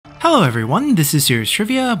Hello everyone, this is Serious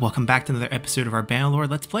Trivia. Welcome back to another episode of our Bannerlord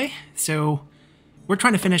Let's Play. So, we're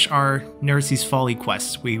trying to finish our Nercy's Folly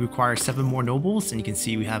quest. We require 7 more nobles, and you can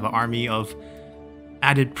see we have an army of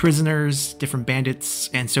added prisoners, different bandits,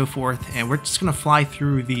 and so forth. And we're just going to fly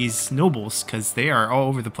through these nobles, because they are all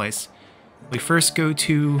over the place. We first go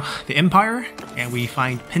to the Empire, and we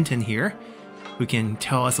find Penton here, who can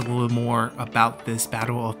tell us a little more about this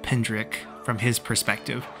Battle of Pendrick from his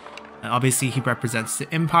perspective. Obviously, he represents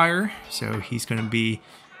the Empire, so he's going to be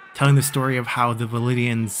telling the story of how the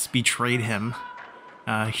Validians betrayed him.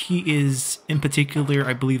 He is, in particular,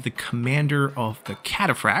 I believe, the commander of the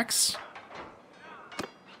Cataphracts.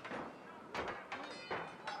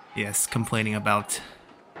 Yes, complaining about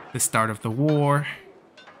the start of the war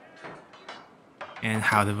and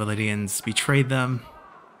how the Validians betrayed them.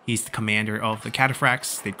 He's the commander of the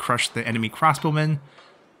Cataphracts. They crushed the enemy crossbowmen,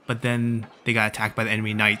 but then they got attacked by the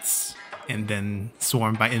enemy knights and then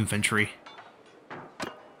swarmed by infantry.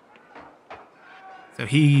 So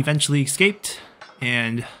he eventually escaped,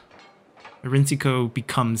 and Rinsico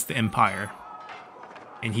becomes the Empire.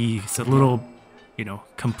 And he's a little,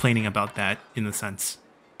 complaining about that in a sense.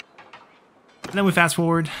 And then we fast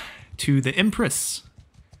forward to the Empress,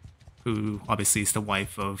 who obviously is the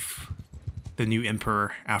wife of the new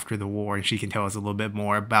emperor after the war, and she can tell us a little bit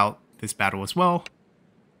more about this battle as well.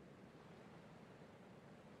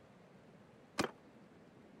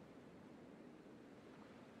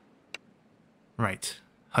 Right,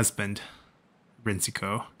 husband,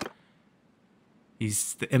 Rinsico.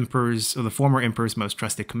 He's the emperor's, or the former emperor's most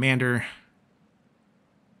trusted commander.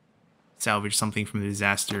 Salvaged something from the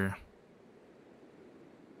disaster.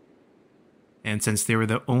 And since they were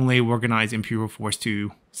the only organized imperial force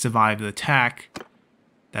to survive the attack,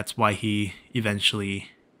 that's why he eventually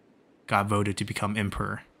got voted to become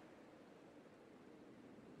emperor.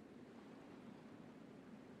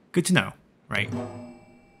 Good to know, right?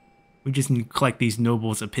 We just need to collect these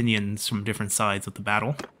nobles' opinions from different sides of the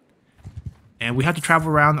battle. And we have to travel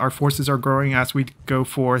around. Our forces are growing as we go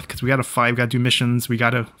forth, because we gotta fight, we gotta do missions, we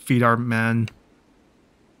gotta feed our men.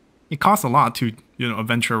 It costs a lot to,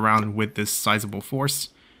 adventure around with this sizable force.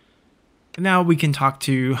 And now we can talk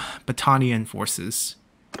to Battanian forces.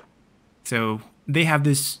 So they have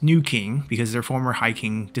this new king, because their former high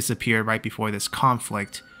king disappeared right before this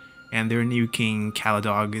conflict. And their new king,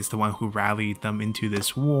 Caladog, is the one who rallied them into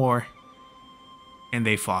this war. And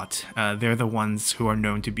they fought. They're the ones who are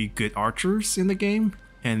known to be good archers in the game.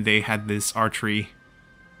 And they had this archery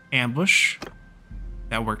ambush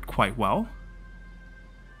that worked quite well.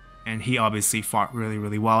 And he obviously fought really,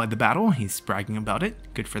 really well at the battle. He's bragging about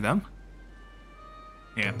it. Good for them.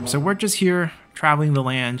 Yeah, so we're just here traveling the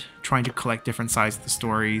land, trying to collect different sides of the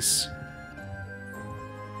stories.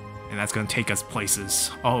 And that's going to take us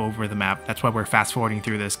places all over the map. That's why we're fast forwarding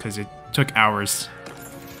through this, because it took hours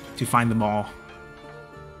to find them all.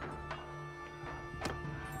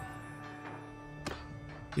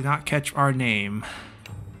 Did not catch our name.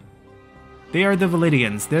 They are the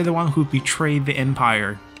Validians. They're the one who betrayed the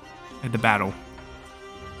Empire at the battle.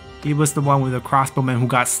 He was the one with the crossbowmen who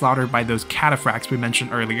got slaughtered by those cataphracts we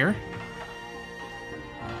mentioned earlier.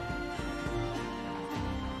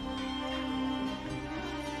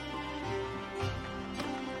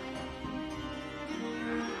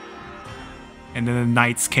 And then the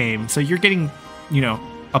knights came. So you're getting,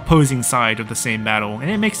 opposing side of the same battle. And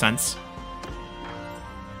it makes sense.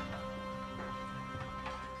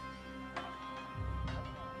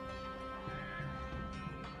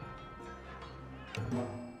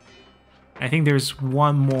 I think there's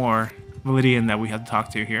one more Validian that we have to talk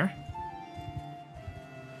to here.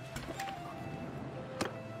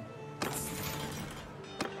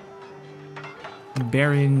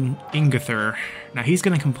 Baron Ingether. Now he's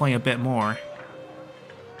going to complain a bit more.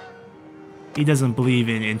 He doesn't believe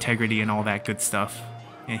in integrity and all that good stuff.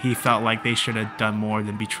 And he felt like they should have done more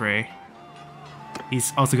than betray.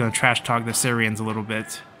 He's also going to trash talk the Syrians a little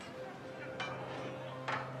bit.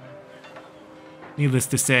 Needless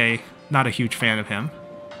to say, not a huge fan of him.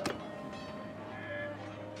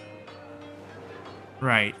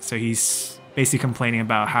 Right, so he's basically complaining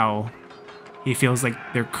about how he feels like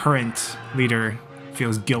their current leader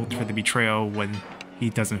feels guilt for the betrayal when he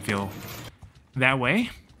doesn't feel that way.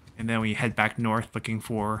 And then we head back north looking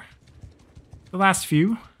for the last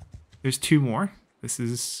few. There's 2 more. This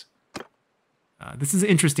is an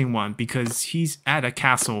interesting one because he's at a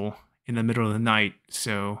castle in the middle of the night,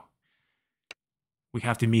 so we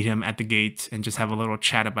have to meet him at the gate and just have a little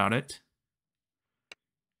chat about it.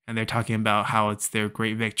 And they're talking about how it's their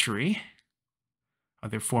great victory.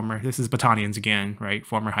 Their former, this is Battanians again, right?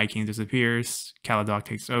 Former High King disappears, Caladog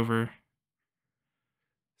takes over.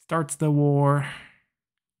 starts the war.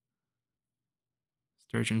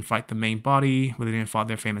 Sturgeon fight the main body. Valerian fought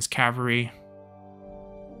their famous cavalry.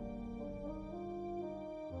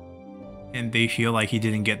 And they feel like he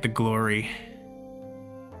didn't get the glory.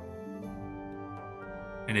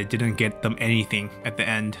 And it didn't get them anything at the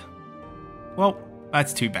end. Well,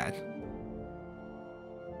 that's too bad.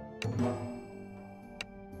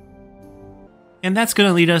 And that's going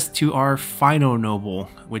to lead us to our final noble,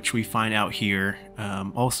 which we find out here.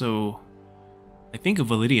 Also, I think a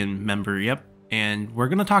Validian member, yep. And we're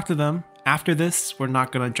going to talk to them. After this, we're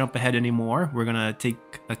not going to jump ahead anymore. We're going to take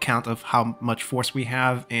account of how much force we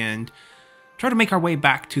have and try to make our way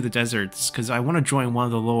back to the deserts, because I want to join one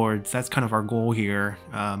of the lords. That's kind of our goal here.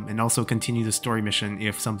 And also continue the story mission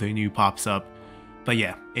if something new pops up. But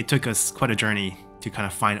yeah, it took us quite a journey to kind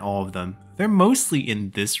of find all of them. They're mostly in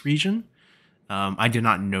this region. I did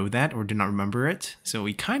not know that or did not remember it. So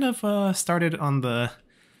we kind of started on the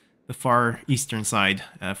far eastern side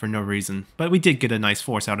for no reason. But we did get a nice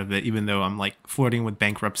force out of it, even though I'm like flirting with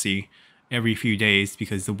bankruptcy every few days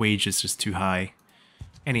because the wage is just too high.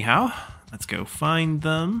 Anyhow, let's go find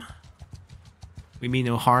them. We mean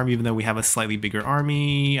no harm, even though we have a slightly bigger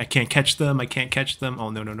army. I can't catch them. I can't catch them. Oh,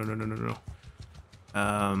 no, no, no, no, no, no,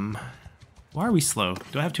 no. Why are we slow?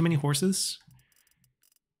 Do I have too many horses?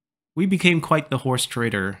 We became quite the horse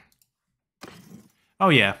trader. Oh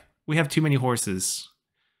yeah, we have too many horses.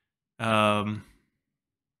 Tough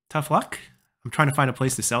luck. I'm trying to find a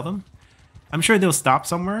place to sell them. I'm sure they'll stop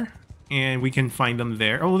somewhere and we can find them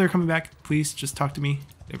there. Oh, they're coming back. Please just talk to me.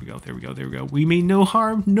 There we go, there we go, there we go. We mean no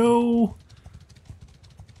harm, no!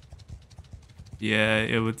 Yeah,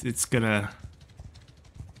 it's gonna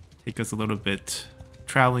take us a little bit.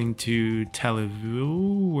 Traveling to Tel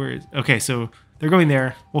Aviv. Okay, so they're going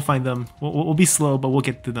there. We'll find them. We'll be slow, but we'll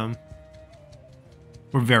get to them.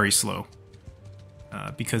 We're very slow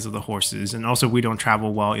because of the horses, and also we don't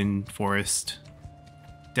travel well in forest.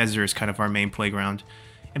 Desert is kind of our main playground,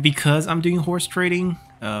 and because I'm doing horse trading,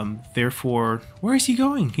 therefore, where is he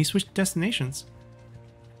going? He switched destinations.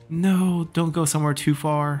 No, don't go somewhere too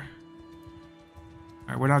far.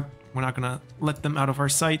 All right, we're not gonna let them out of our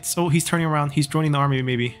sights. Oh, he's turning around. He's joining the army,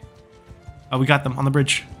 maybe. Oh, we got them on the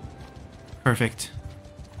bridge. Perfect.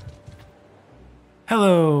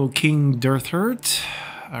 Hello, King Dirthert.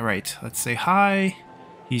 All right, let's say hi.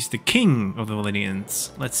 He's the king of the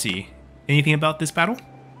Validians. Let's see. Anything about this battle?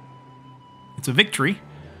 It's a victory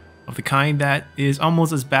of the kind that is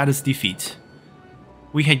almost as bad as defeat.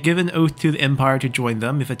 We had given oath to the Empire to join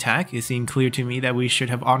them if attacked. It seemed clear to me that we should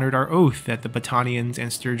have honored our oath that the Battanians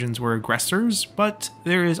and Sturgeons were aggressors, but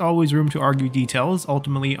there is always room to argue details.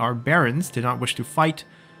 Ultimately, our barons did not wish to fight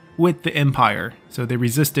with the Empire, so they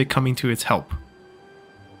resisted coming to its help.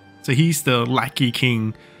 So he's the lackey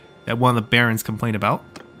king that one of the barons complained about.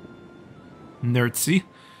 Nertzi.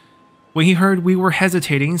 When he heard we were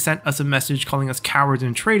hesitating, sent us a message calling us cowards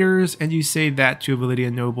and traitors, and you say that to a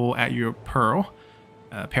Validian noble at your peril.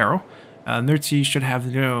 Nertzi should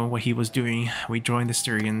have known what he was doing. We joined the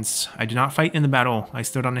Styrians. I did not fight in the battle. I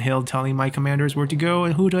stood on a hill telling my commanders where to go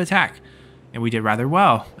and who to attack. And we did rather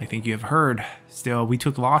well, I think you have heard. Still, we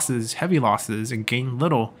took losses, heavy losses, and gained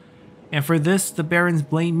little. And for this, the barons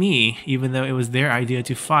blame me, even though it was their idea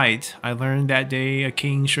to fight. I learned that day a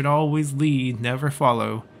king should always lead, never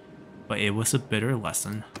follow. But it was a bitter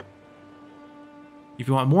lesson. If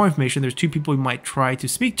you want more information, there's two people you might try to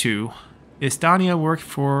speak to. Istania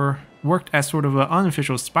worked as sort of an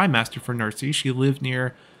unofficial spy master for Nertzi. She lived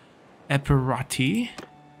near Epirati.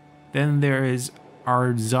 Then there is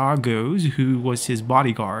Arzagos, who was his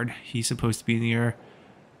bodyguard. He's supposed to be near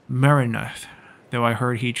Marinath, though I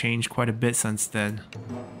heard he changed quite a bit since then.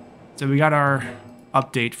 So we got our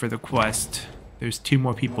update for the quest. There's two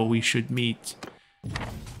more people we should meet.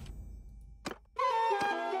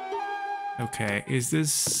 Okay, is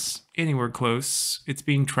this anywhere close? It's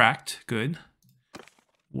being tracked. Good.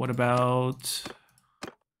 What about...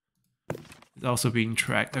 It's also being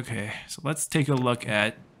tracked. Okay, so let's take a look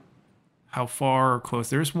at how far or close.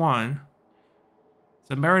 There's one.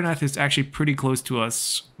 So Marinath is actually pretty close to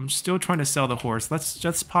us. I'm still trying to sell the horse. Let's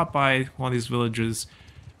just pop by one of these villages.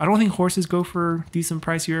 I don't think horses go for decent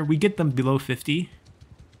price here. We get them below 50.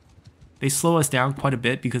 They slow us down quite a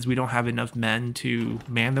bit because we don't have enough men to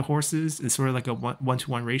man the horses. It's sort of like a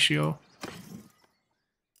 1-to-1 ratio.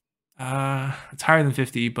 It's higher than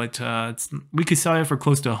 50, but we could sell it for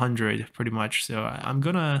close to 100 pretty much. So I'm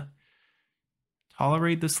gonna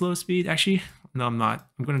tolerate the slow speed. Actually, no, I'm not.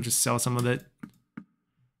 I'm gonna just sell some of it.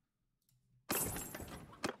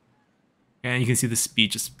 And you can see the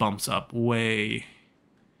speed just bumps up way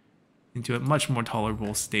into a much more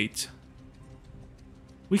tolerable state.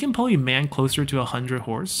 We can probably man closer to 100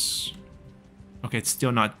 horse. Okay, it's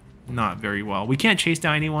still not very well. We can't chase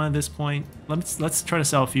down anyone at this point. Let's try to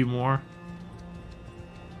sell a few more.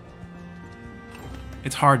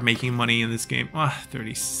 It's hard making money in this game.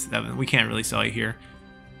 37. We can't really sell it here.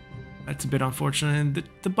 That's a bit unfortunate.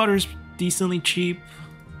 The butter's decently cheap.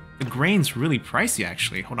 The grain's really pricey,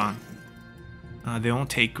 actually. Hold on. They don't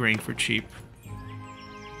take grain for cheap.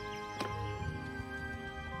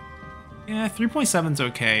 Yeah, 3.7's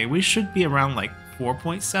okay. We should be around like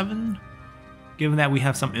 4.7, given that we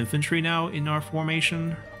have some infantry now in our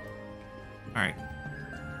formation. Alright.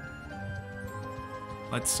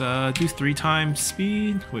 Let's do 3 times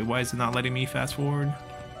speed. Wait, why is it not letting me fast forward?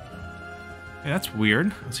 Yeah, that's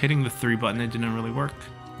weird. I was hitting the 3 button, it didn't really work.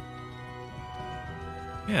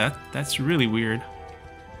 Yeah, that's really weird.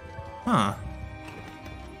 Huh.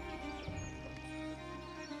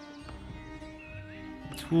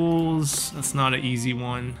 Tools, that's not an easy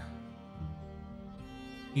one.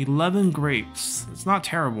 11 grapes, that's not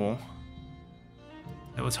terrible.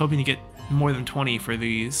 I was hoping to get more than 20 for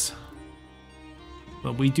these.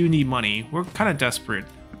 But we do need money. We're kind of desperate.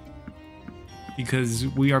 Because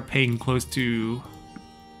we are paying close to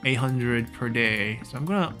 800 per day. So I'm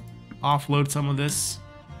gonna offload some of this.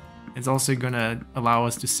 It's also gonna allow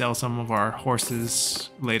us to sell some of our horses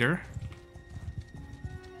later.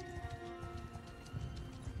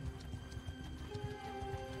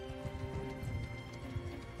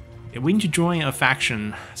 Yeah, we need to join a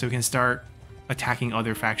faction so we can start attacking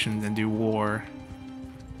other factions and do war.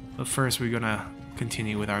 But first we're gonna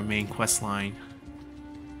continue with our main quest line.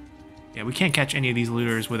 Yeah, we can't catch any of these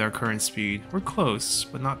looters with our current speed. We're close,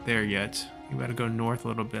 but not there yet. We gotta go north a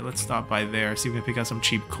little bit. Let's stop by there, see if we can pick up some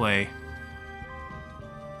cheap clay.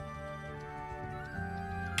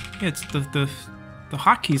 Yeah, it's the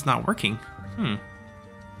hotkey's not working.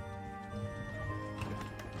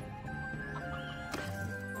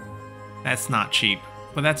 That's not cheap,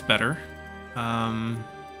 but that's better.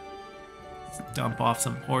 Let's dump off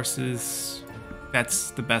some horses.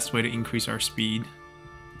 That's the best way to increase our speed.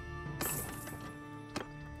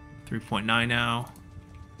 3.9 now.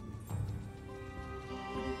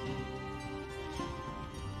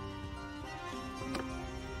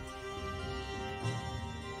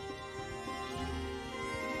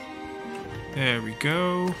 There we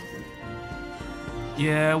go.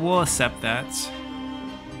 Yeah, we'll accept that.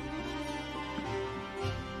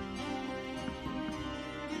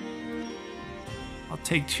 I'll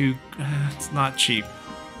take 2. It's not cheap.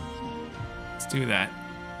 Let's do that.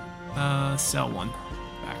 Sell 1.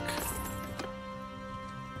 Back.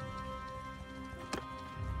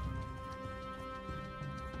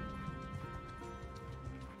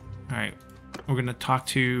 Alright. We're gonna talk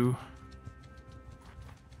to...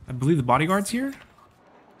 I believe the bodyguard's here?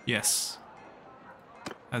 Yes.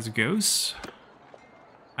 As it goes.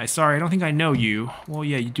 Sorry, I don't think I know you. Well,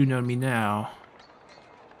 yeah, you do know me now.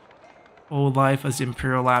 Old life as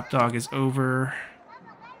Imperial Lapdog is over.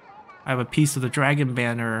 I have a piece of the dragon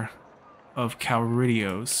banner of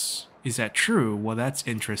Calridios. Is that true? Well, that's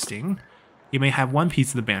interesting. You may have one piece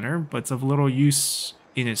of the banner, but it's of little use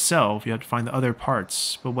in itself. You have to find the other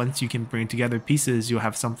parts. But once you can bring together pieces, you'll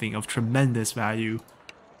have something of tremendous value.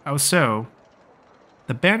 How so?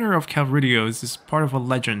 The banner of Calridios is part of a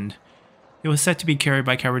legend. It was said to be carried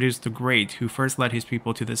by Calridios the Great, who first led his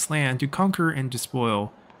people to this land to conquer and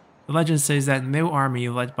despoil. The legend says that no army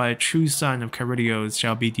led by a true son of Calridios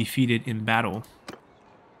shall be defeated in battle.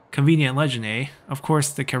 Convenient legend, eh? Of course,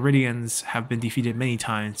 the Calridians have been defeated many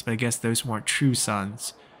times, but I guess those weren't true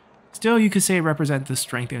sons. Still, you could say it represents the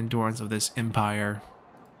strength and endurance of this empire.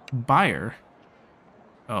 Buyer?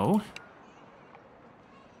 Oh?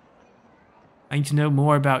 I need to know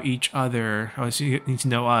more about each other. Oh, so you need to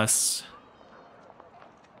know us.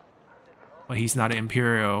 But he's not an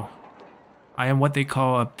Imperial. I am what they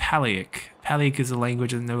call a Palaic. Palaic is a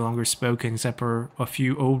language that's no longer spoken except for a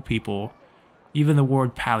few old people. Even the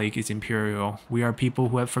word Palaic is Imperial. We are people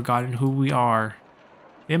who have forgotten who we are.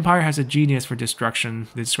 The Empire has a genius for destruction.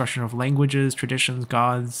 The destruction of languages, traditions,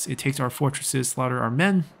 gods. It takes our fortresses, slaughter our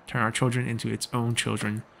men, turn our children into its own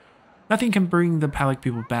children. Nothing can bring the Palaic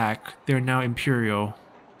people back. They are now Imperial.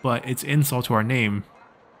 But it's insult to our name,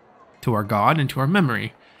 to our god, and to our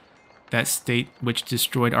memory. That state which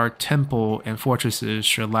destroyed our temple and fortresses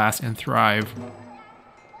should last and thrive.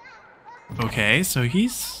 Okay, so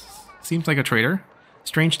he's... seems like a traitor.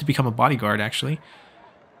 Strange to become a bodyguard, actually.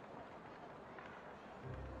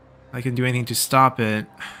 I can do anything to stop it.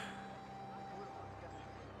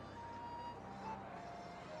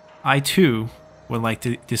 I, too, would like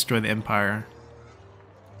to destroy the Empire.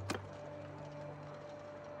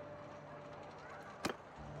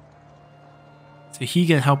 So he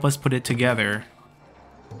can help us put it together.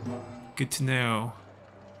 Good to know.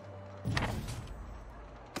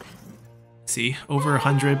 See, over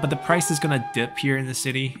 100, but the price is gonna dip here in the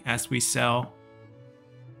city as we sell.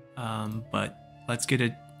 But let's get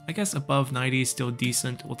it, I guess above 90 is still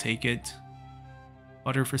decent, we'll take it.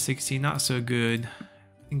 Butter for 16, not so good.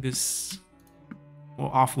 I think this will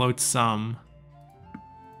offload some.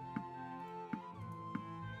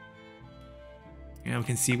 Yeah, we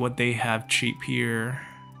can see what they have cheap here.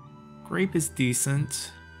 Grape is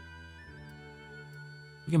decent.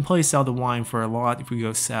 We can probably sell the wine for a lot if we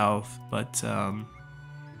go south, but I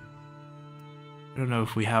don't know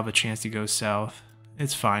if we have a chance to go south.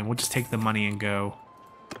 It's fine, we'll just take the money and go.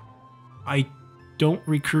 I don't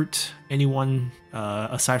recruit anyone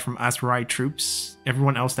aside from Aserai troops.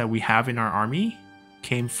 Everyone else that we have in our army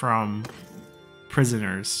came from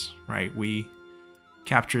prisoners, right? We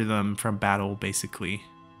capture them from battle, basically.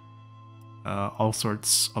 All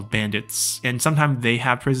sorts of bandits, and sometimes they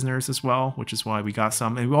have prisoners as well, which is why we got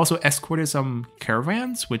some. And we also escorted some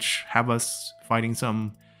caravans, which have us fighting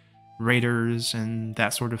some raiders and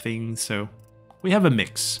that sort of thing. So we have a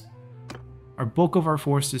mix. Our bulk of our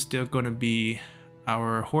force is still going to be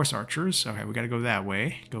our horse archers. Okay, we got to go that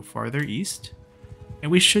way, go farther east, and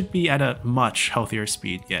we should be at a much healthier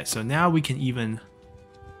speed. Yeah, so now we can even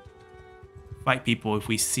fight people if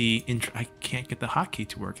we see I can't get the hotkey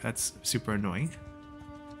to work. That's super annoying.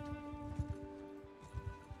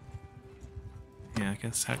 Yeah, I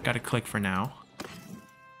guess I've got to click for now.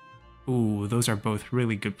 Ooh, those are both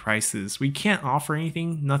really good prices. We can't offer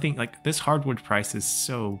anything. Nothing. Like, this hardwood price is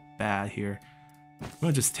so bad here.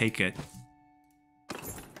 We'll just take it.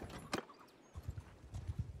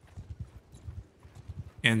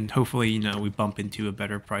 And hopefully, you know, we bump into a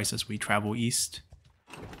better price as we travel east.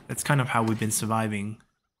 That's kind of how we've been surviving.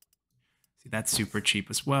 See, that's super cheap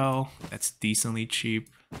as well. That's decently cheap.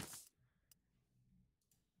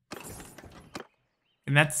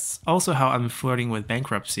 And that's also how I'm flirting with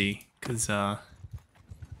bankruptcy, because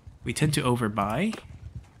we tend to overbuy,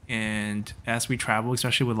 and as we travel,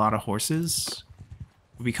 especially with a lot of horses,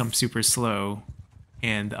 we become super slow,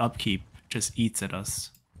 and the upkeep just eats at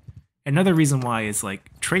us. Another reason why is, like,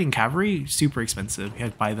 trading cavalry, super expensive. You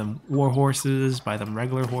have to buy them war horses, buy them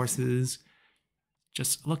regular horses.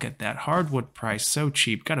 Just look at that hardwood price, so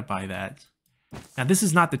cheap, gotta buy that. Now this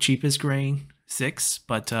is not the cheapest grain, 6,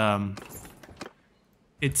 but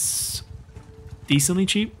it's decently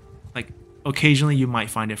cheap. Like, occasionally you might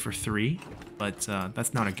find it for 3, but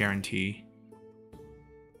that's not a guarantee.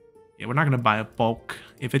 Yeah, we're not gonna buy a bulk.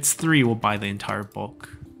 If it's 3, we'll buy the entire bulk.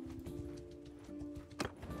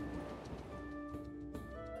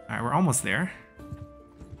 Alright, we're almost there.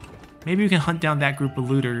 Maybe we can hunt down that group of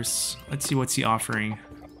looters. Let's see what's he offering.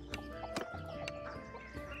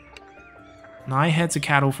 9 heads of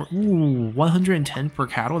cattle for... Ooh, 110 per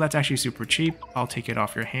cattle? That's actually super cheap. I'll take it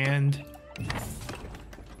off your hand.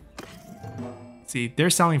 See, they're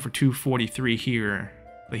selling for 243 here,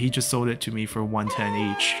 but he just sold it to me for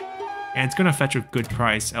 110 each. And it's going to fetch a good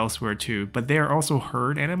price elsewhere too, but they're also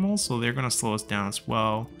herd animals, so they're going to slow us down as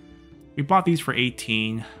well. We bought these for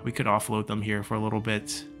 18. We could offload them here for a little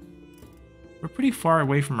bit. We're pretty far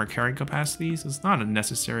away from our carrying capacity, so it's not a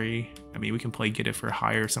necessary... I mean, we can play get it for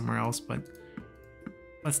higher somewhere else, but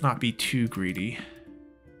let's not be too greedy.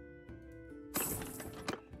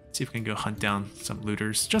 Let's see if we can go hunt down some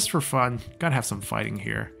looters, just for fun. Gotta have some fighting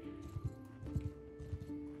here.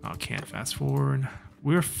 Oh, can't fast forward.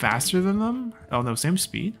 We're faster than them? Oh no, same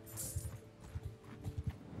speed.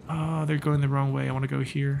 Oh, they're going the wrong way. I want to go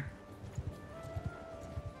here.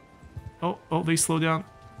 Oh, they slow down.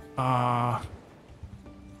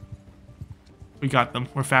 We got them.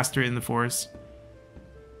 We're faster in the forest.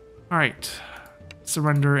 Alright.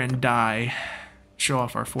 Surrender and die. Show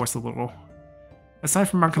off our force a little. Aside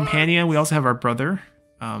from our companion, we also have our brother.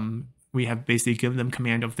 We have basically given them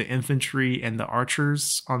command of the infantry and the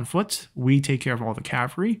archers on foot. We take care of all the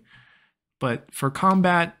cavalry. But for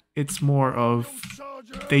combat, it's more of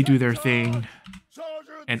they do their thing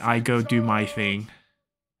and I go do my thing.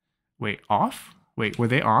 Wait, off? Wait, were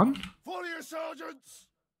they on? Follow your sergeants.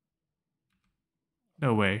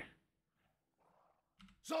 No way.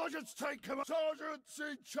 Sergeants take command. Sergeants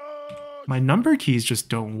in charge. My number keys just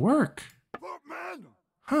don't work. Footmen.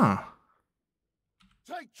 Huh.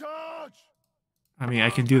 Take charge. I mean, I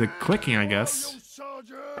can do the clicking, I guess. Follow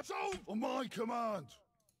your sergeants. On my command.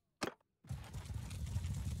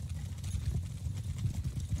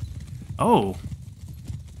 Oh.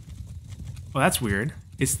 Well, that's weird.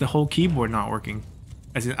 It's the whole keyboard not working.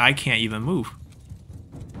 As in, I can't even move.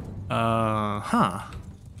 Huh.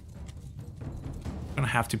 I'm gonna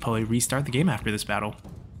have to probably restart the game after this battle.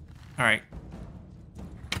 Alright.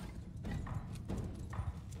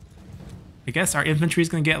 I guess our infantry is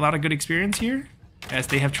going to get a lot of good experience here, as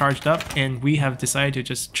they have charged up, and we have decided to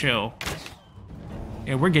just chill.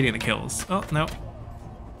 Yeah, we're getting the kills. Oh, no.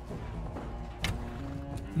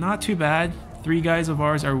 Not too bad. 3 guys of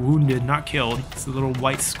ours are wounded, not killed. It's a little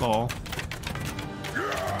white skull.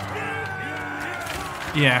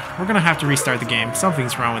 Yeah, we're going to have to restart the game.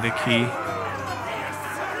 Something's wrong with the key.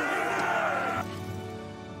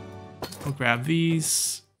 We'll grab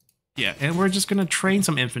these. Yeah, and we're just going to train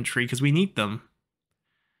some infantry because we need them.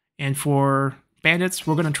 And for bandits,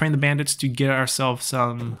 we're going to train the bandits to get ourselves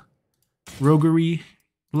some roguery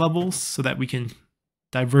levels so that we can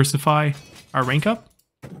diversify our rank up.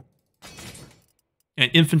 And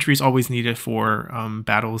infantry is always needed for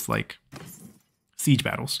battles like siege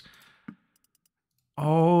battles.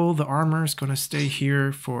 All the armor is going to stay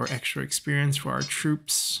here for extra experience for our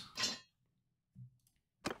troops.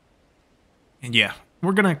 And yeah,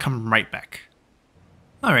 we're going to come right back.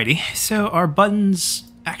 Alrighty, so our buttons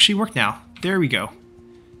actually work now. There we go.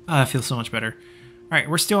 I feel so much better. Alright,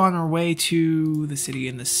 we're still on our way to the city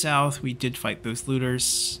in the south. We did fight those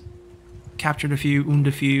looters. Captured a few,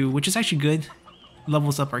 wounded a few, which is actually good.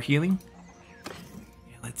 Levels up our healing.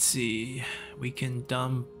 Yeah, let's see. We can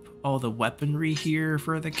dump all the weaponry here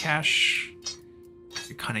for the cash.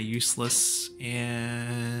 They're kind of useless.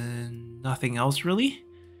 And nothing else really.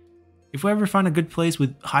 If we ever find a good place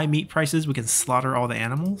with high meat prices, we can slaughter all the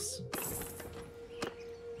animals.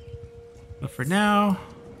 But for now...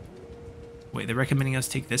 Wait, they're recommending us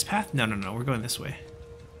take this path? No, we're going this way.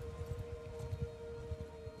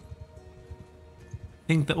 I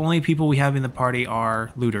think the only people we have in the party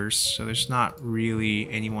are looters, so there's not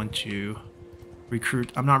really anyone to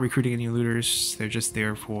recruit. I'm not recruiting any looters, they're just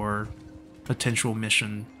there for potential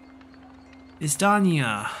mission.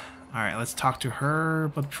 Isdania. Alright, let's talk to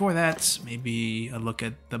her, but before that, maybe a look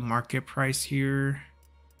at the market price here.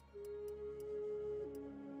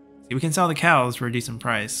 See, we can sell the cows for a decent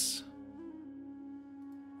price.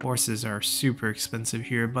 Horses are super expensive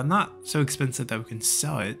here, but not so expensive that we can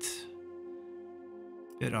sell it.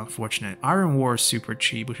 Bit unfortunate. Iron War is super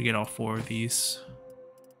cheap. We should get all 4 of these.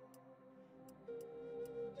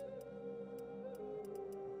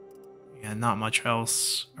 Yeah, not much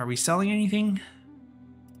else. Are we selling anything?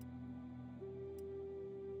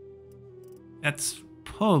 That's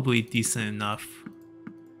probably decent enough.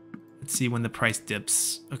 Let's see when the price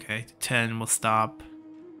dips. Okay, 10, we'll stop.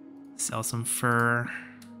 Sell some fur.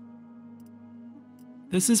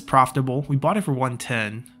 This is profitable. We bought it for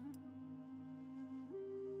 110.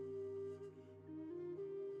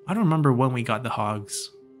 I don't remember when we got the hogs.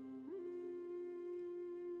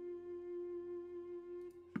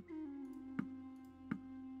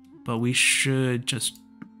 But we should just...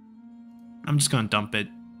 I'm just gonna dump it.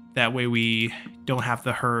 That way we don't have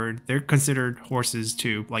the herd. They're considered horses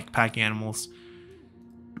too, like pack animals.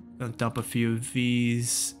 Gonna dump a few of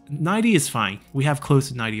these. 90 is fine. We have close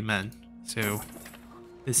to 90 men. So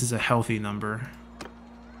this is a healthy number.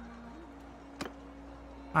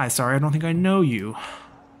 Hi, sorry, I don't think I know you.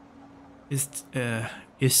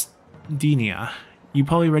 Isdenia. You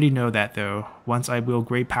probably already know that though. Once I wield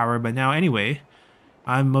great power, but now anyway.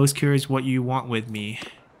 I'm most curious what you want with me.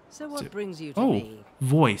 So what brings you to me?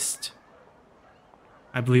 Voiced.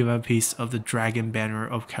 I believe I have a piece of the dragon banner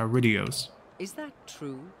of Calridios. Is that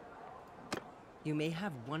true? You may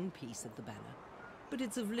have one piece of the banner, but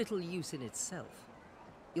it's of little use in itself.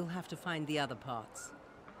 You'll have to find the other parts.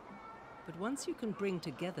 But once you can bring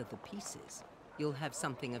together the pieces, you'll have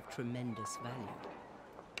something of tremendous value.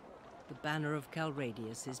 The banner of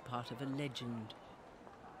Calradius is part of a legend.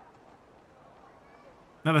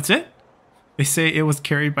 No, that's it? They say it was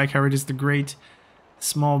carried by Calradius the Great,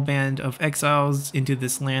 small band of exiles into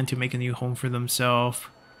this land to make a new home for themselves.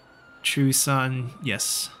 True son,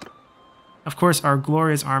 yes. Of course, our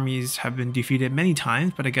glorious armies have been defeated many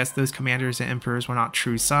times, but I guess those commanders and emperors were not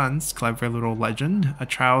true sons. Clever little legend. A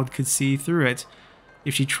child could see through it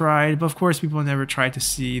if she tried, but of course people never tried to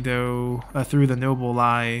see though through the noble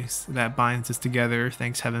lies that binds us together.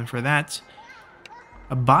 Thanks heaven for that.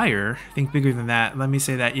 A buyer? Think bigger than that. Let me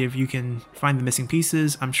say that if you can find the missing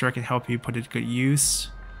pieces, I'm sure I can help you put it to good use.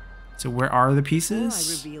 So where are the pieces?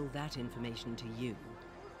 Before I reveal that information to you,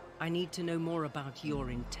 I need to know more about your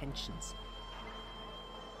intentions.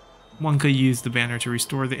 One could use the banner to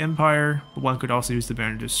restore the empire, but one could also use the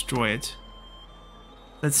banner to destroy it.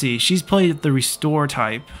 Let's see, she's played the restore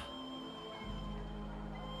type.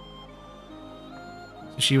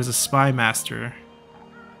 So she was a spy master.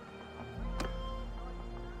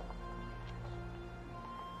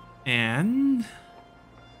 And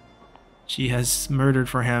She has murdered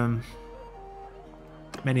for him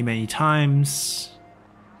many, many times.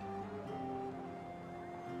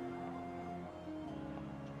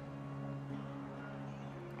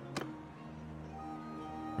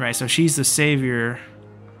 Right, so she's the savior.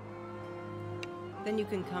 Then you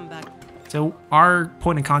can come back. So our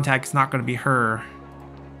point of contact is not going to be her.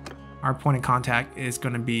 Our point of contact is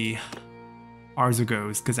going to be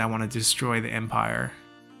Arzagos, because I want to destroy the Empire.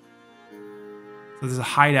 So there's a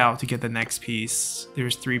hideout to get the next piece.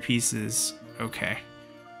 There's 3 pieces. Okay.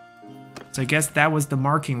 So I guess that was the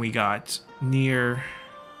marking we got near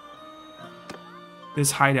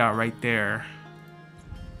this hideout right there.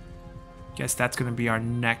 Guess that's going to be our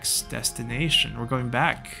next destination. We're going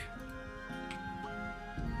back.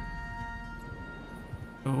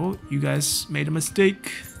 Oh, you guys made a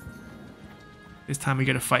mistake. This time we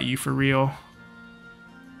gotta fight you for real.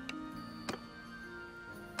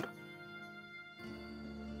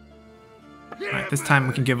 Alright, this time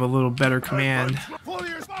we can give a little better command.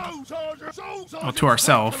 Well, to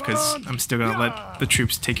ourselves, because I'm still gonna let the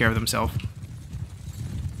troops take care of themselves.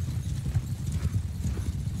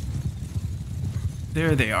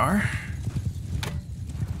 There they are.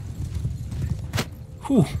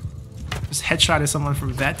 Whew. Just headshotted someone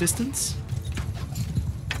from that distance.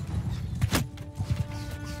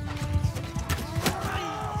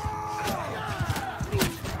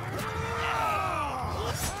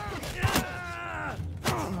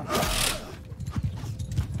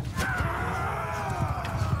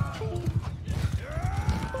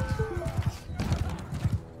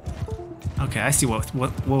 Okay, I see what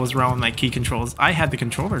was wrong with my key controls. I had the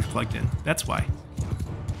controllers plugged in. That's why.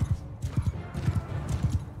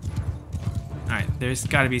 Alright, there's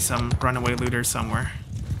got to be some runaway looter somewhere.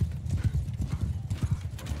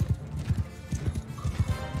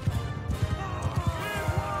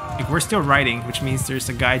 Like, we're still riding, which means there's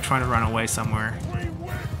a guy trying to run away somewhere.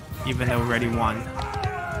 Even though we already won.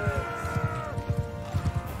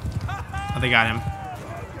 Oh, they got him.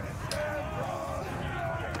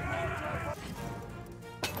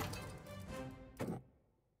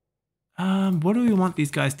 What do we want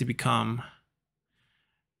these guys to become?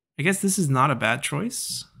 I guess this is not a bad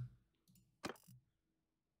choice.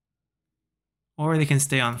 Or they can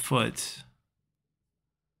stay on foot.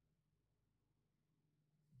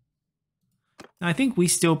 Now, I think we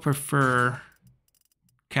still prefer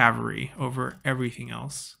cavalry over everything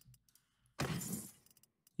else.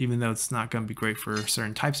 Even though it's not going to be great for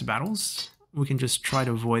certain types of battles, we can just try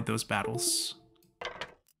to avoid those battles.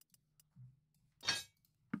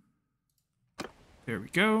 There we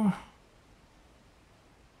go. I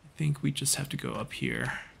think we just have to go up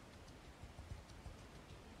here.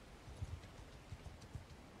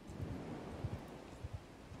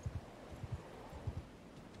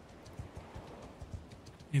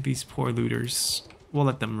 Maybe these poor looters. We'll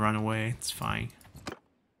let them run away. It's fine.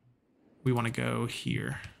 We want to go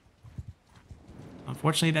here.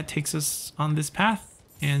 Unfortunately, that takes us on this path,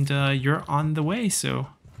 and you're on the way, so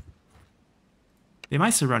they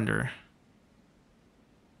might surrender.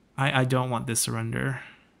 I don't want this surrender.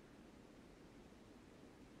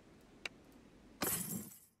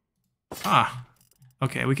 Ah,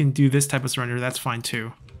 okay, we can do this type of surrender. That's fine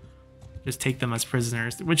too. Just take them as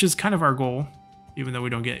prisoners, which is kind of our goal, even though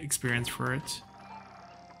we don't get experience for it.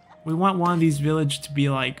 We want one of these villages to be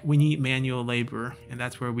like, we need manual labor, and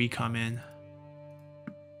that's where we come in.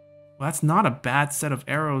 Well, that's not a bad set of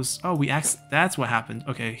arrows. Oh, that's what happened.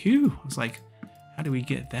 Okay, phew. I was like, how do we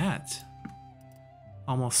get that?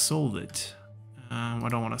 Almost sold it. I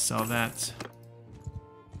don't want to sell that.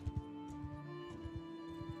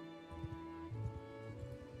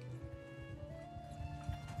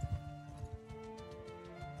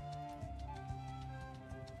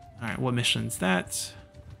 Alright, what mission's that?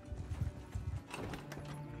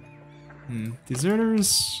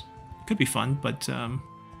 Deserters could be fun, but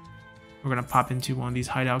we're gonna pop into one of these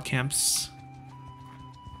hideout camps.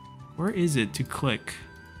 Where is it to click?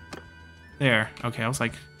 There. Okay, I was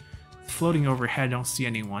like floating overhead, don't see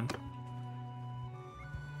anyone.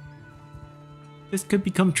 This could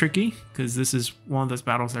become tricky, because this is one of those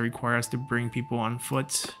battles that require us to bring people on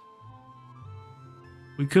foot.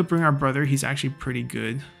 We could bring our brother, he's actually pretty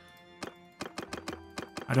good.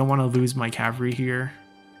 I don't want to lose my cavalry here.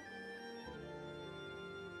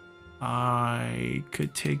 I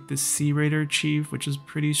could take the Sea Raider Chief, which is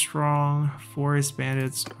pretty strong. Forest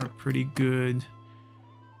Bandits are pretty good.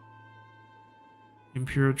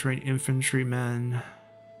 Imperial Trained Infantrymen.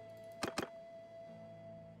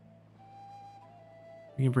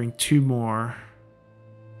 We can bring 2 more.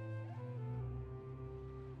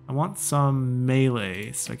 I want some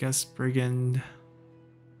melee, so I guess Brigand.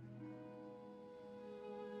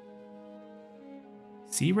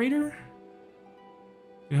 Sea Raider?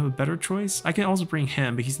 Do you have a better choice? I can also bring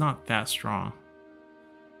him, but he's not that strong.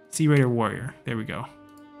 Sea Raider Warrior. There we go.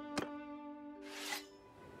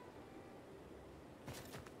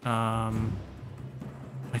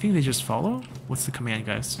 I think they just follow? What's the command,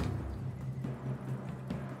 guys?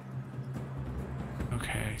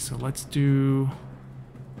 Okay, so let's do...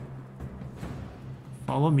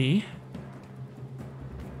 Follow me.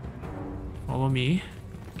 Follow me.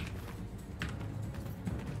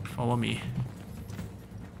 Follow me.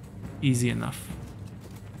 Easy enough.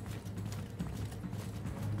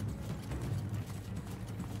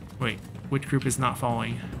 Wait, which group is not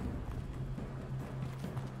following?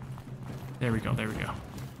 There we go, there we go.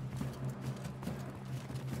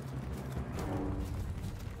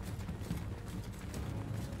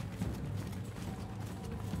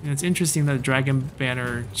 And it's interesting that the Dragon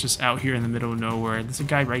Banner is just out here in the middle of nowhere. There's a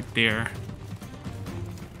guy right there.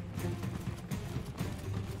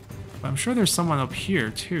 But I'm sure there's someone up here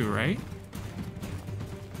too, right?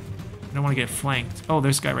 I don't want to get flanked. Oh,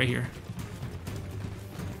 there's a guy right here.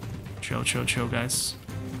 Chill, chill, chill, guys.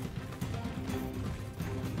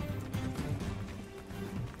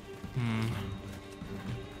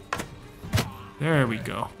 There we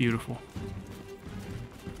go. Beautiful.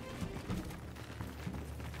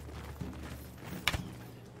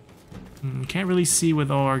 Can't really see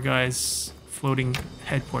with all our guys' floating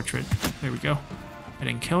head portrait. There we go. I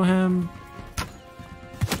didn't kill him.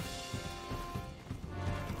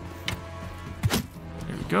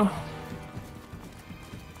 There we go.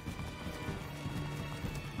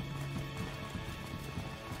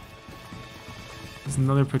 There's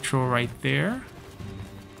another patrol right there.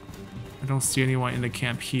 I don't see anyone in the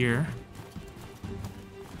camp here.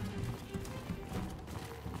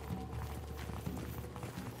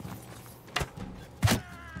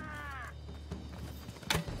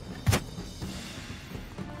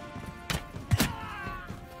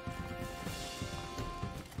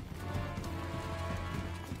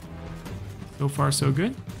 So far, so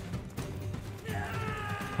good.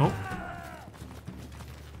 Oh.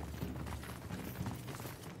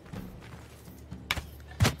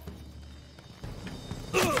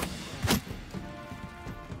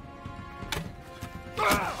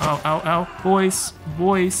 Ow, ow, ow. Boys,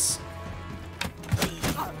 boys.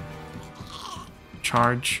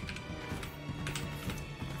 Charge.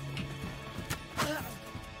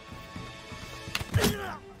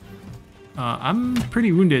 I'm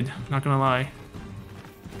pretty wounded, not gonna lie.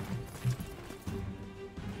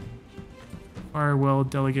 Fire well,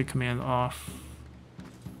 delegate command off.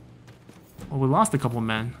 Well, we lost a couple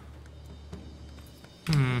men.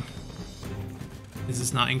 This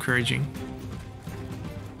is not encouraging.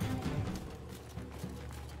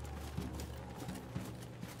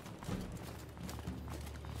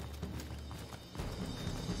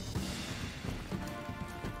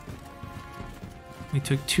 We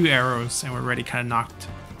took 2 arrows and we're already kind of knocked.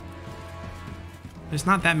 There's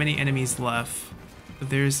not that many enemies left, but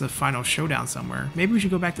there's a final showdown somewhere. Maybe we should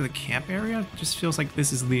go back to the camp area? Just feels like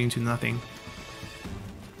this is leading to nothing.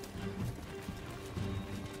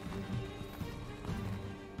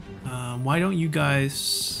 Why don't you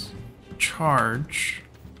guys charge?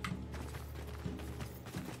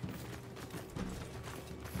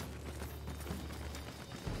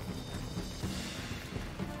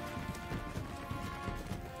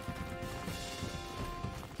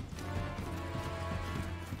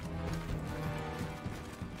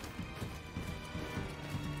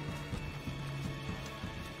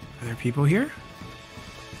 Are there people here?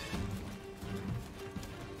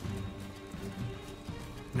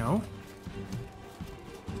 No?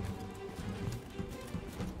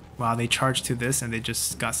 Wow, they charged to this and they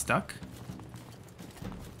just got stuck?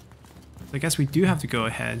 So I guess we do have to go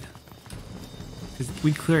ahead. Because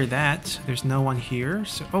we cleared that. There's no one here.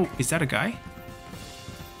 So, oh, is that a guy?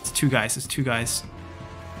 It's 2 guys. It's 2 guys.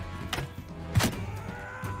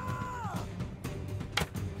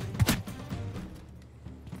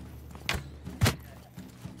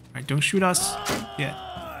 Alright, don't shoot us. Yeah.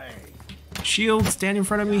 Shield, stand in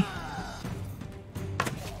front of me.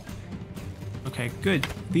 Okay, good.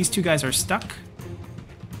 These 2 guys are stuck.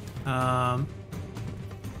 Oh,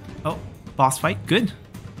 boss fight. Good.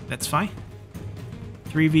 That's fine.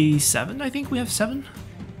 3v7, I think we have 7.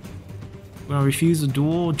 We're gonna refuse the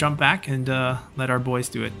duel, jump back, and let our boys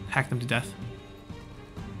do it. Hack them to death.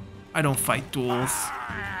 I don't fight duels.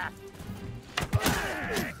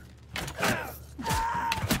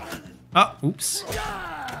 Oh, oops.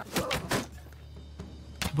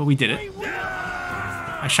 But we did it.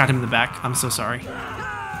 I shot him in the back. I'm so sorry.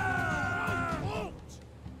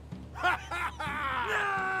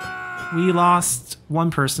 We lost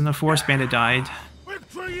one person. A forest bandit died.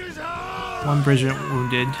 Victory is ours! One Bridget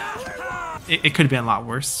wounded. It could have been a lot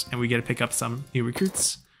worse, and we get to pick up some new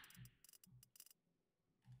recruits.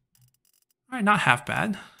 Alright, not half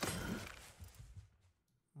bad.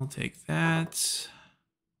 We'll take that. That's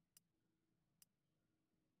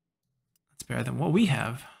better than what we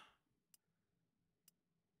have.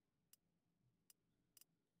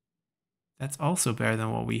 That's also better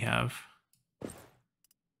than what we have.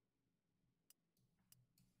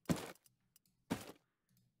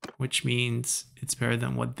 Which means it's better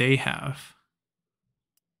than what they have.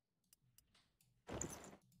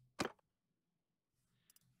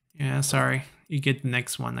 Yeah, sorry. You get the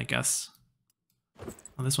next one, I guess.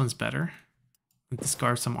 Well, this one's better.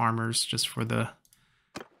 Discard some armors just for the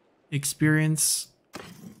experience.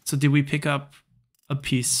 So did we pick up a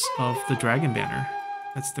piece of the dragon banner?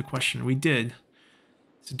 That's the question. We did.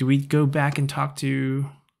 So do we go back and talk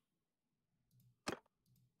to...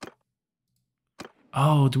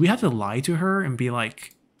 Oh, do we have to lie to her and be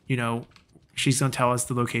like, you know, she's going to tell us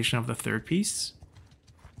the location of the third piece?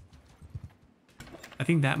 I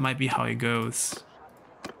think that might be how it goes.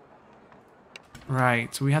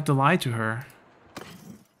 Right, so we have to lie to her.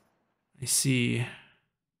 I see.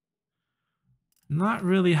 Not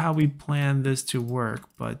really how we planned this to work,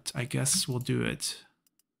 but I guess we'll do it.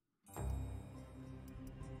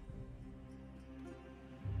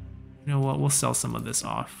 You know what, we'll sell some of this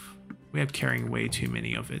off. We have carrying way too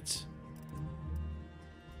many of it.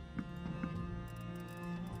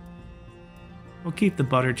 We'll keep the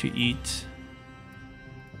butter to eat.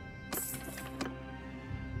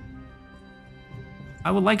 I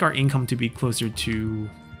would like our income to be closer to,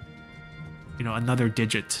 you know, another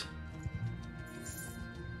digit.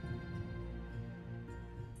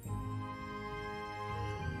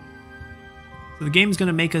 So the game's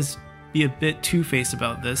gonna make us be a bit two-faced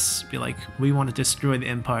about this. Be like, we want to destroy the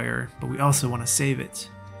Empire, but we also want to save it.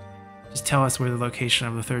 Just tell us where the location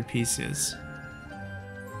of the third piece is.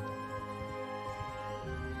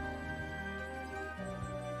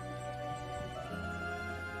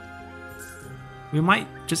 We might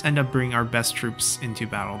just end up bringing our best troops into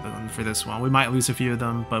battle for this one. We might lose a few of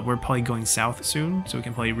them, but we're probably going south soon, so we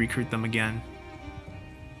can probably recruit them again.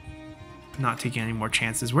 Not taking any more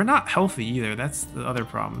chances. We're not healthy either, that's the other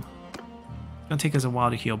problem. It's gonna take us a while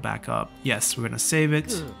to heal back up. Yes, we're gonna save it.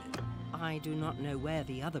 Good. I do not know where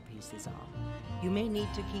the other pieces are. You may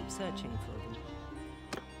need to keep searching for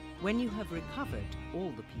them. When you have recovered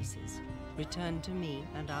all the pieces, return to me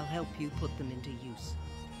and I'll help you put them into use.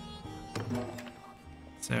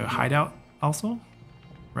 So hideout also?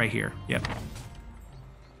 Right here, yep.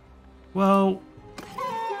 Well,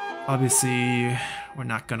 obviously we're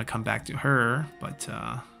not gonna come back to her, but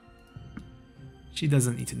she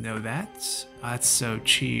doesn't need to know that. That's so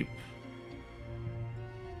cheap.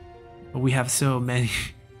 But we have so many.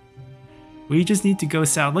 We just need to go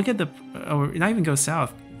south. Look at the, or not even go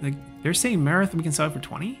south. Like they're saying Marathon we can sell it for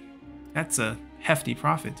 20? That's a hefty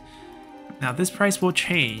profit. Now this price will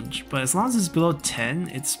change, but as long as it's below 10,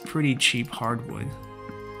 it's pretty cheap hardwood.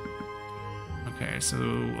 Okay, so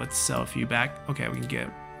let's sell a few back. Okay, we can get,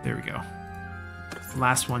 there we go.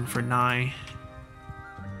 Last one for 9.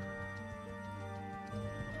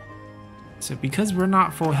 So because we're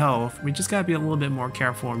not full health, we just gotta be a little bit more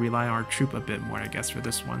careful and rely on our troop a bit more, I guess, for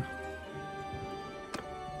this one.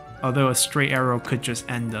 Although a straight arrow could just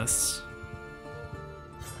end us.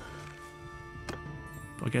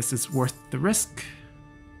 But I guess it's worth the risk.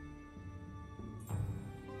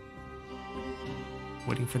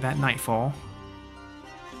 Waiting for that nightfall.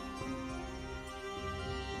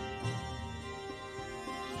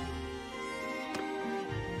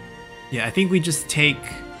 Yeah, I think we just take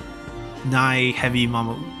Nai, Heavy,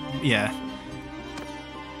 Mama. Yeah.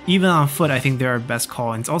 Even on foot, I think they're our best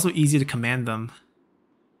call, and it's also easy to command them.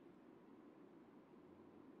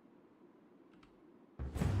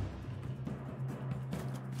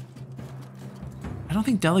 I don't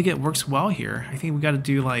think Delegate works well here. I think we gotta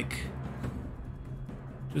do like...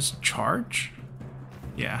 just charge?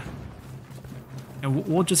 Yeah. And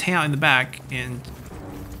we'll just hang out in the back and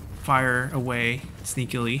fire away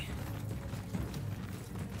sneakily.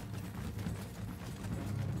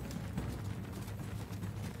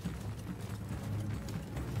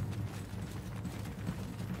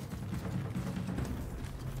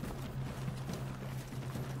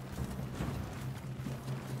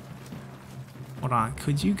 Hold on,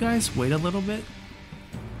 could you guys wait a little bit?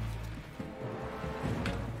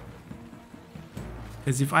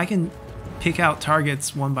 Because if I can pick out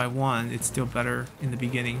targets one by one, it's still better in the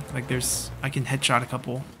beginning. Like there's, I can headshot a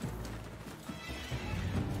couple.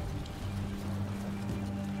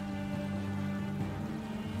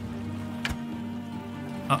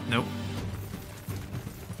 Oh, nope.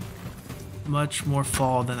 Much more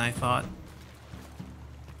fall than I thought.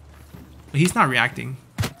 But he's not reacting,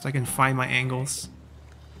 so I can find my angles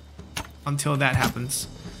until that happens.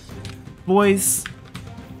 Boys,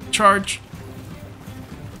 charge.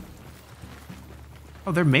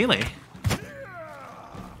 Oh, they're melee.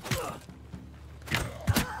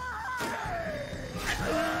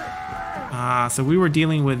 So we were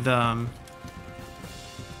dealing with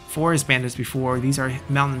forest bandits before. These are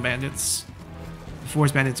mountain bandits. The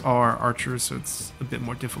forest bandits are archers, so it's a bit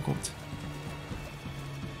more difficult.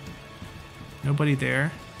 Nobody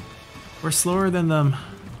there. We're slower than them.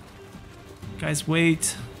 Guys,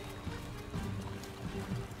 wait.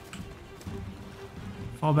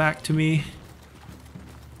 Fall back to me.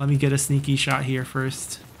 Let me get a sneaky shot here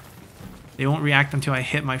first. They won't react until I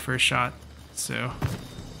hit my first shot, so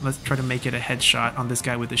let's try to make it a headshot on this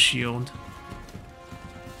guy with the shield.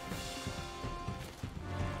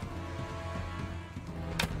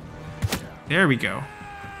 There we go.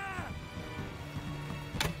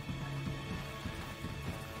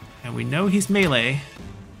 And we know he's melee,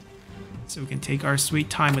 so we can take our sweet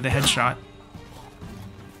time with a headshot.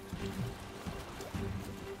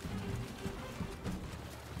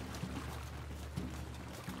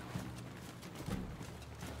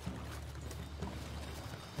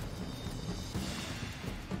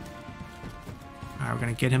 Alright, we're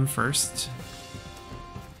gonna get him first.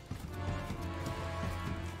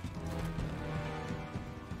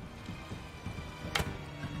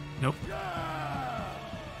 Nope.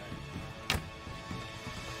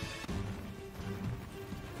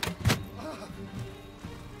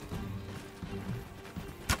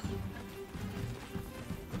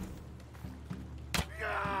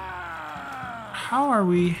 How are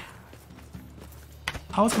we?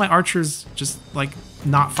 How is my archers just like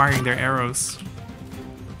not firing their arrows?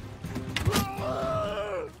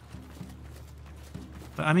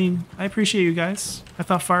 But I mean, I appreciate you guys. I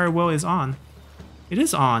thought Firewall is on. It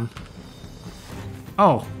is on.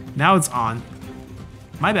 Oh, now it's on.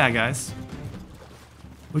 My bad, guys.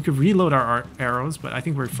 We could reload our arrows, but I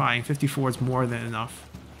think we're fine. 54 is more than enough.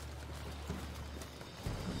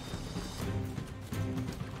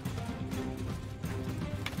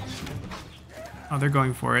 Oh, they're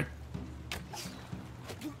going for it.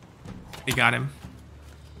 They got him.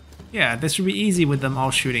 Yeah, this should be easy with them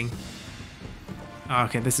all shooting. Oh,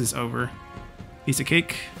 okay, this is over. Piece of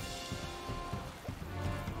cake.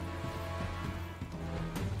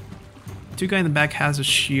 Two guy in the back has a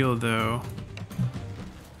shield, though.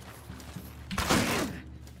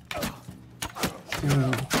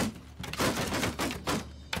 Ooh.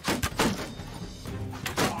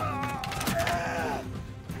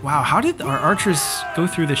 Wow, how did our archers go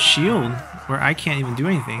through the shield where I can't even do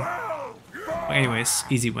anything? Well, anyways,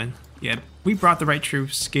 easy win. Yeah, we brought the right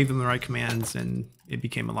troops, gave them the right commands, and it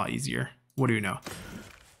became a lot easier. What do you know?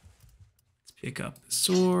 Let's pick up the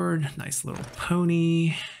sword, nice little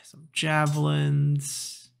pony, some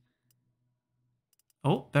javelins.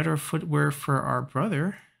 Oh, better footwear for our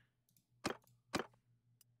brother.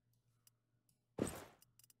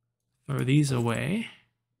 Throw these away.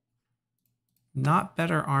 Not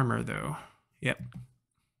better armor, though. Yep.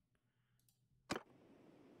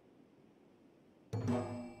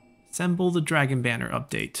 Assemble the Dragon Banner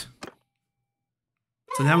update.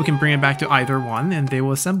 So now we can bring it back to either one, and they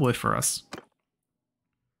will assemble it for us.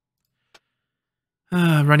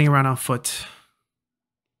 Running around on foot.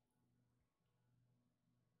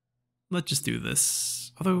 Let's just do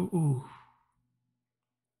this. Although, ooh.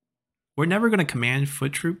 We're never going to command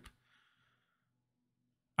foot troop.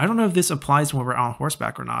 I don't know if this applies when we're on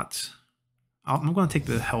horseback or not. I'm going to take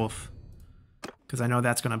the health, because I know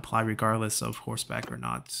that's going to apply regardless of horseback or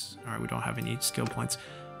not. Alright, we don't have any skill points.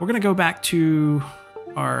 We're going to go back to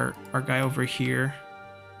our guy over here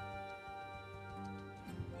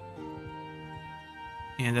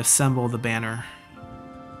and assemble the banner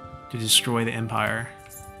to destroy the Empire.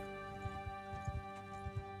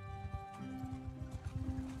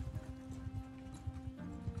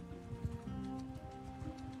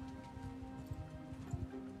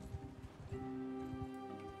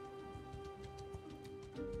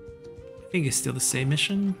 I think it's still the same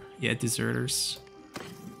mission. Yeah, deserters.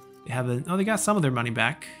 They haven't. Oh, they got some of their money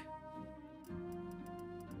back.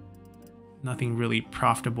 Nothing really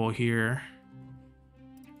profitable here.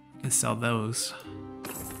 I can sell those.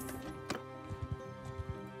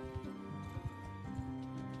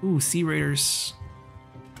 Ooh, Sea Raiders.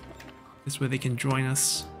 This way they can join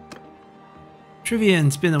us. Trivia,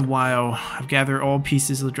 it's been a while. I've gathered all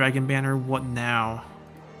pieces of the Dragon Banner. What now?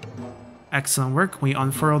 Excellent work. We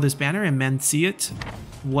unfurl this banner and men see it.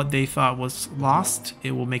 what they thought was lost,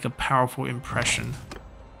 it will make a powerful impression.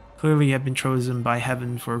 Clearly you have been chosen by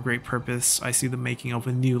heaven for a great purpose. I see the making of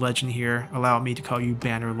a new legend here. Allow me to call you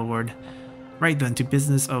Bannerlord. Right then, to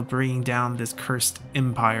business of bringing down this cursed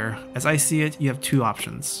empire. As I see it, you have two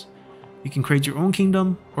options. You can create your own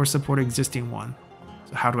kingdom or support an existing one.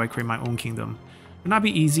 So how do I create my own kingdom? It will not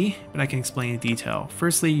be easy, but I can explain in detail.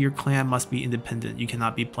 Firstly, your clan must be independent. You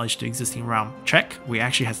cannot be pledged to existing realm. Check. We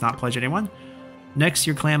actually has not pledged anyone. Next,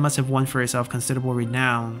 your clan must have won for yourself considerable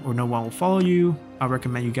renown, or no one will follow you. I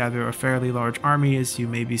recommend you gather a fairly large army, as you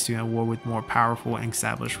may be soon at war with more powerful and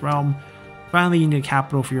established realm. Finally, you need a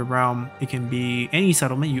capital for your realm. It can be any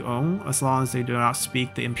settlement you own, as long as they do not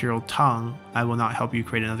speak the imperial tongue. I will not help you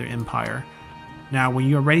create another empire. Now, when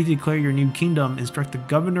you are ready to declare your new kingdom, instruct the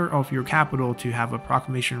governor of your capital to have a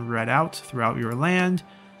proclamation read out throughout your land.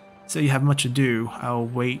 So you have much ado.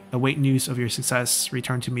 I'll await news of your success.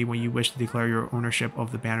 Return to me when you wish to declare your ownership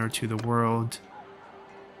of the banner to the world.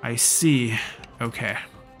 I see. Okay.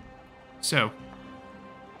 So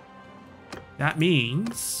that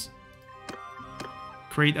means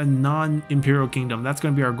create a non-imperial kingdom. That's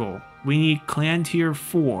going to be our goal. We need clan tier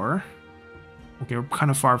 4. Okay, we're kind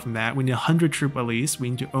of far from that. We need 100 troop at least. We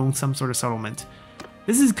need to own some sort of settlement.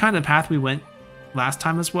 This is kind of the path we went last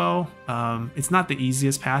time as well. It's not the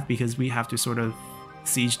easiest path because we have to sort of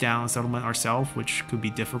siege down a settlement ourselves, which could be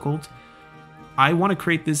difficult. I want to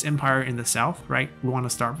create this empire in the south, right? We want to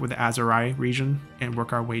start with the Aserai region and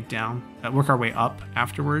work our way down, work our way up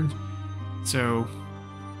afterward. So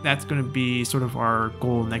that's going to be sort of our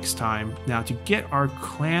goal next time. Now, to get our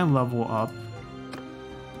clan level up,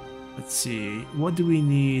 let's see, what do we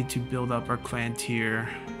need to build up our clan tier?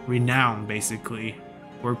 Renown, basically.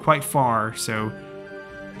 We're quite far, so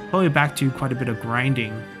probably back to quite a bit of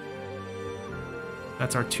grinding.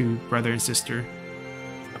 That's our two brother and sister.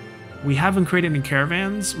 We haven't created any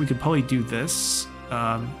caravans. We could probably do this.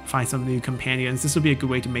 Find some new companions. This would be a good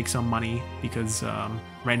way to make some money because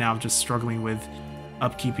right now I'm just struggling with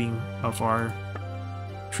upkeeping of our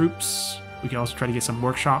troops. We can also try to get some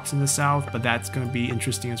workshops in the south, but that's going to be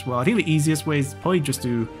interesting as well. I think the easiest way is probably just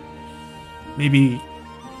to maybe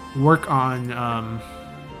work on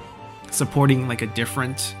supporting like a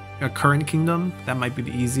current kingdom. That might be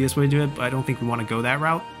the easiest way to do it, but I don't think we want to go that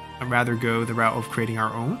route. I'd rather go the route of creating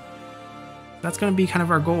our own. That's going to be kind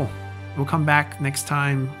of our goal. We'll come back next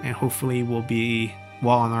time and hopefully we'll be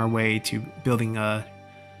well on our way to building a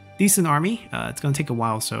decent army. It's going to take a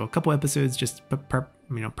while, so a couple episodes just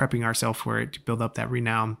prepping ourselves for it to build up that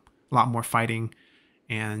renown, a lot more fighting,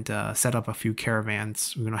 and set up a few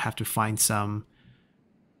caravans. We're going to have to find some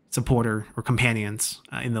supporter or companions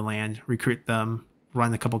in the land, recruit them,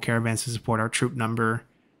 run a couple caravans to support our troop number,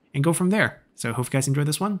 and go from there. So hope you guys enjoyed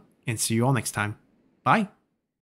this one, and see you all next time. Bye!